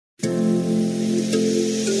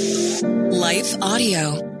Life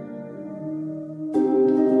Audio.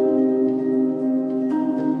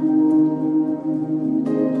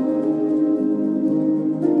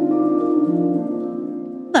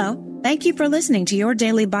 Hello, thank you for listening to Your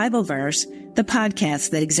Daily Bible Verse, the podcast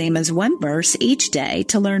that examines one verse each day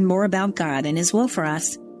to learn more about God and His will for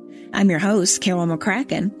us. I'm your host, Carol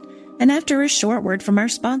McCracken, and after a short word from our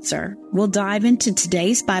sponsor, we'll dive into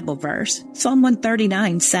today's Bible verse, Psalm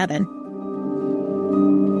 139:7.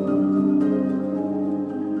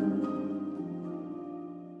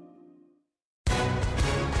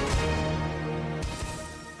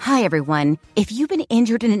 Hi, everyone. If you've been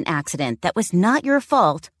injured in an accident that was not your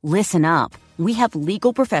fault, listen up. We have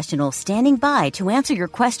legal professionals standing by to answer your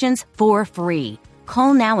questions for free.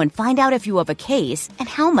 Call now and find out if you have a case and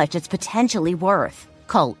how much it's potentially worth.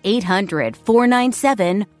 Call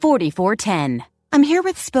 800-497-4410. I'm here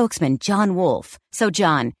with spokesman John Wolf. So,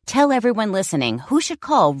 John, tell everyone listening who should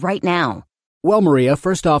call right now. Well, Maria,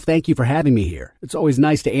 first off, thank you for having me here. It's always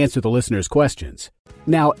nice to answer the listeners' questions.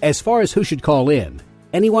 Now, as far as who should call in,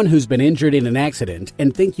 anyone who's been injured in an accident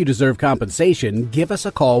and think you deserve compensation, give us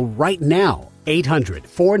a call right now.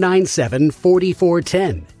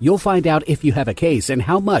 800-497-4410. You'll find out if you have a case and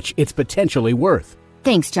how much it's potentially worth.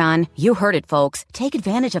 Thanks, John. You heard it, folks. Take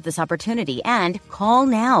advantage of this opportunity and call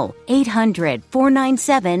now.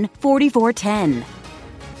 800-497-4410.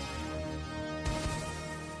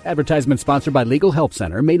 Advertisement sponsored by Legal Help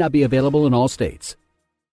Center. May not be available in all states.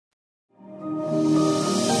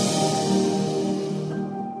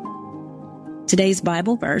 Today's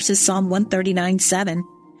Bible verse is Psalm 139:7.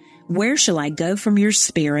 Where shall I go from your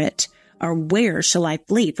spirit, or where shall I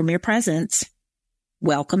flee from your presence?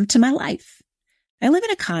 Welcome to my life. I live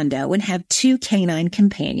in a condo and have two canine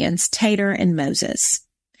companions, Tater and Moses.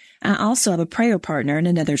 I also have a prayer partner in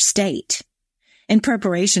another state. In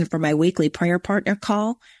preparation for my weekly prayer partner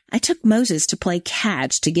call, I took Moses to play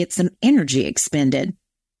catch to get some energy expended.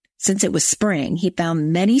 Since it was spring, he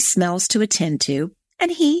found many smells to attend to,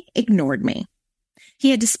 and he ignored me. He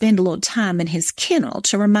had to spend a little time in his kennel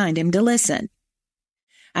to remind him to listen.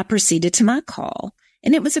 I proceeded to my call,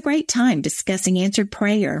 and it was a great time discussing answered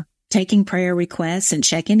prayer, taking prayer requests, and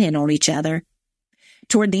checking in on each other.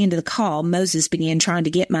 Toward the end of the call, Moses began trying to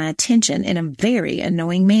get my attention in a very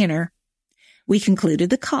annoying manner. We concluded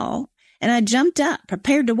the call, and I jumped up,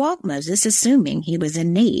 prepared to walk Moses, assuming he was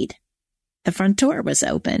in need. The front door was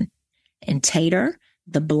open, and Tater,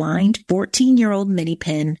 the blind 14-year-old mini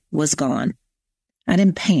pin, was gone. I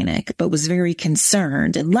didn't panic, but was very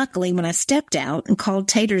concerned, and luckily when I stepped out and called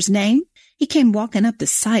Tater's name, he came walking up the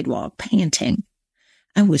sidewalk, panting.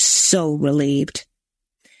 I was so relieved.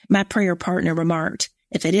 My prayer partner remarked,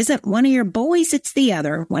 "If it isn't one of your boys, it's the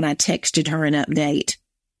other," when I texted her an update.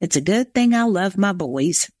 It's a good thing I love my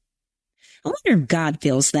boys. I wonder if God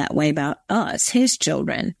feels that way about us, His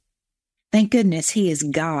children. Thank goodness He is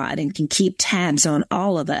God and can keep tabs on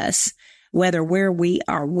all of us, whether where we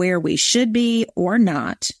are where we should be or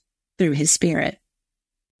not, through His Spirit.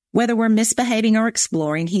 Whether we're misbehaving or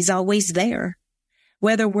exploring, He's always there.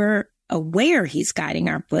 Whether we're aware He's guiding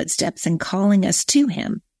our footsteps and calling us to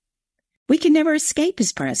Him, we can never escape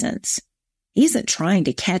His presence. He isn't trying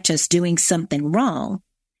to catch us doing something wrong.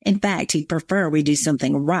 In fact, He'd prefer we do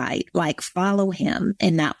something right, like follow Him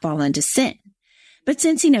and not fall into sin. But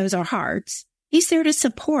since He knows our hearts, He's there to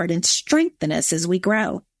support and strengthen us as we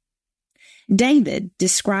grow. David,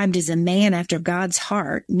 described as a man after God's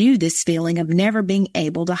heart, knew this feeling of never being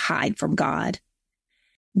able to hide from God.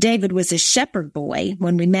 David was a shepherd boy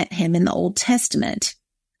when we met him in the Old Testament,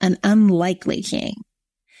 an unlikely king.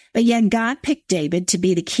 But yet God picked David to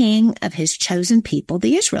be the king of His chosen people,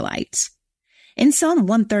 the Israelites. In Psalm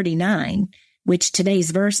 139, which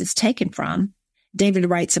today's verse is taken from, David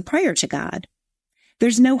writes a prayer to God.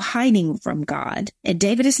 There's no hiding from God, and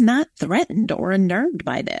David is not threatened or unnerved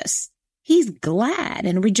by this. He's glad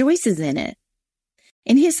and rejoices in it.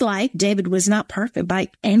 In his life, David was not perfect by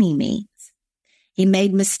any means. He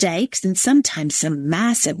made mistakes, and sometimes some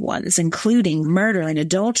massive ones, including murder and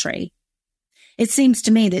adultery. It seems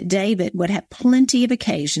to me that David would have plenty of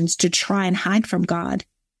occasions to try and hide from God.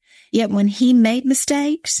 Yet when he made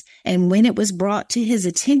mistakes, and when it was brought to his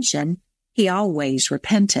attention, he always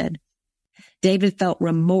repented. David felt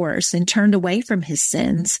remorse and turned away from his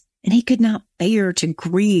sins, and he could not bear to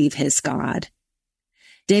grieve his God.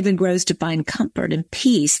 David grows to find comfort and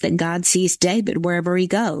peace that God sees David wherever he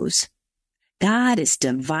goes. God is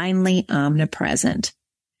divinely omnipresent.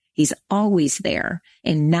 He's always there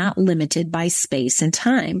and not limited by space and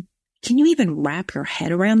time. Can you even wrap your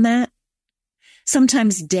head around that?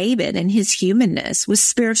 Sometimes David, in his humanness, was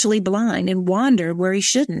spiritually blind and wandered where he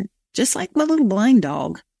shouldn't, just like my little blind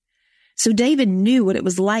dog. So David knew what it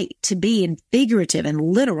was like to be in figurative and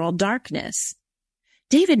literal darkness.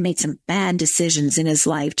 David made some bad decisions in his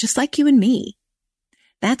life, just like you and me.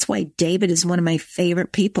 That's why David is one of my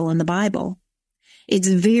favorite people in the Bible. It's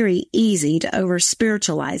very easy to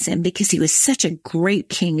over-spiritualize him because he was such a great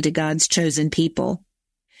king to God's chosen people.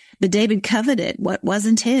 But David coveted what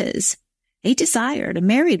wasn't his. He desired a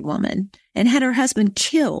married woman and had her husband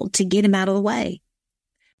killed to get him out of the way.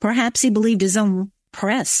 Perhaps he believed his own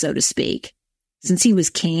press, so to speak. Since he was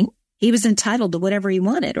king, he was entitled to whatever he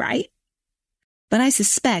wanted, right? But I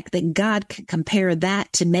suspect that God could compare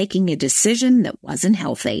that to making a decision that wasn't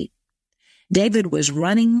healthy. David was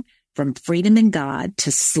running from freedom in God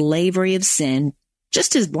to slavery of sin,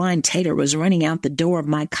 just as blind Tater was running out the door of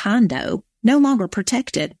my condo, no longer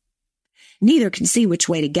protected. Neither can see which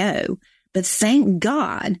way to go, but thank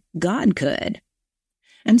God, God could.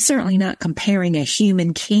 I'm certainly not comparing a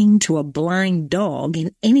human king to a blind dog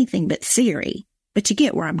in anything but theory, but you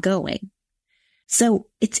get where I'm going. So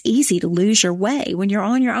it's easy to lose your way when you're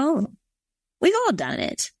on your own. We've all done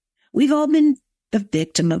it. We've all been the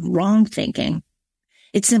victim of wrong thinking.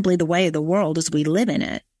 It's simply the way of the world as we live in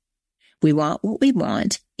it. We want what we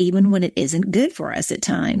want, even when it isn't good for us at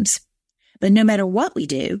times. But no matter what we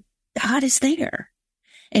do, God is there.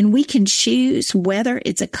 And we can choose whether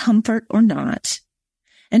it's a comfort or not.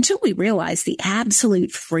 Until we realize the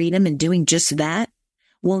absolute freedom in doing just that,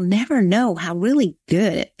 we'll never know how really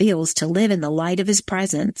good it feels to live in the light of his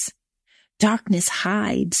presence. Darkness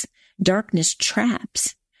hides, darkness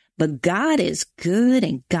traps, but God is good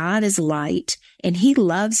and God is light, and he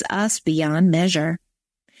loves us beyond measure.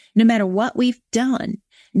 No matter what we've done,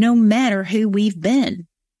 no matter who we've been,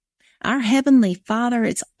 our Heavenly Father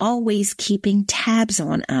is always keeping tabs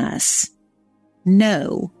on us.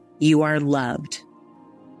 Know you are loved.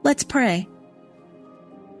 Let's pray.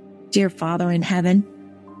 Dear Father in heaven,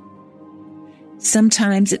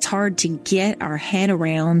 sometimes it's hard to get our head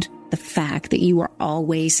around the fact that you are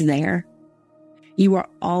always there. You are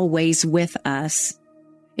always with us.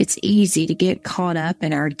 It's easy to get caught up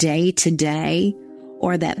in our day-to-day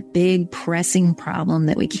or that big pressing problem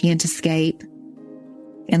that we can't escape.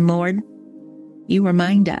 And Lord, you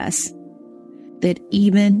remind us that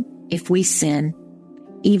even if we sin,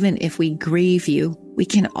 even if we grieve you, we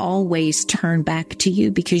can always turn back to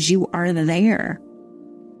you because you are there.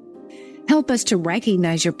 Help us to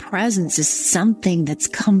recognize your presence as something that's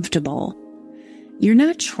comfortable. You're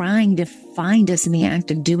not trying to find us in the act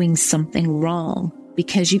of doing something wrong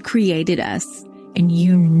because you created us and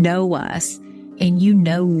you know us and you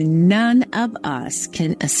know none of us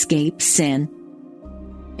can escape sin.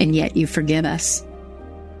 And yet you forgive us.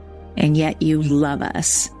 And yet you love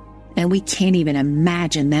us. And we can't even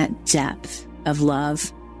imagine that depth of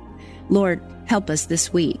love. Lord, help us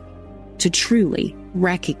this week to truly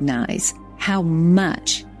recognize how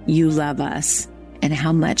much you love us and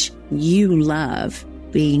how much you love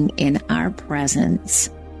being in our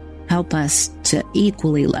presence. Help us to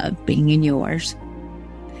equally love being in yours.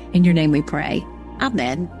 In your name we pray.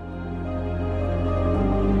 Amen.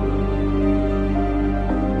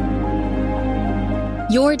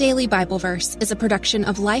 Your Daily Bible Verse is a production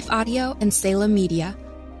of Life Audio and Salem Media.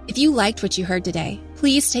 If you liked what you heard today,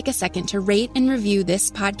 please take a second to rate and review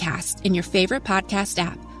this podcast in your favorite podcast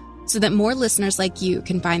app so that more listeners like you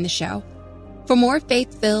can find the show. For more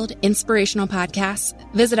faith-filled, inspirational podcasts,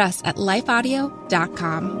 visit us at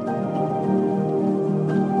lifeaudio.com.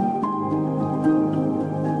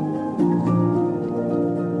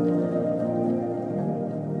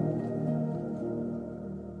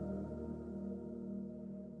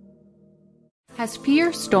 Has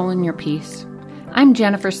fear stolen your peace? I'm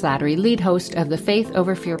Jennifer Slattery, lead host of the Faith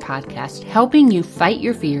Over Fear podcast, helping you fight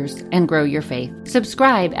your fears and grow your faith.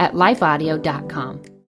 Subscribe at lifeaudio.com.